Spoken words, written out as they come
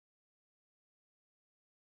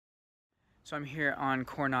So I'm here on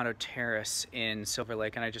Coronado Terrace in Silver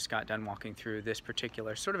Lake, and I just got done walking through this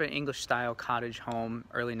particular sort of an English style cottage home,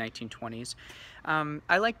 early 1920s.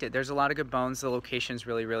 I liked it. There's a lot of good bones. The location's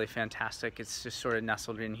really fantastic. It's just sort of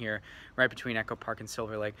nestled in here right between Echo Park and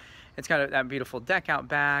Silver Lake. It's got that beautiful deck out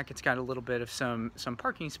back. It's got a little bit of some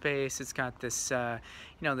parking space. It's got this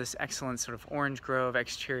this excellent sort of orange grove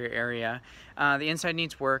exterior area. The inside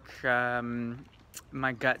needs work.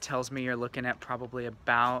 My gut tells me you're looking at probably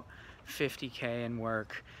about $50K in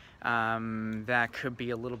work. That could be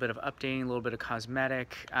a little bit of updating, a little bit of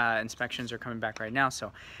cosmetic. Inspections are coming back right now,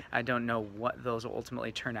 so I don't know what those will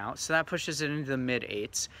ultimately turn out. So that pushes it into the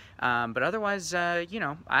mid-8s. But otherwise, I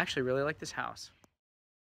actually really like this house.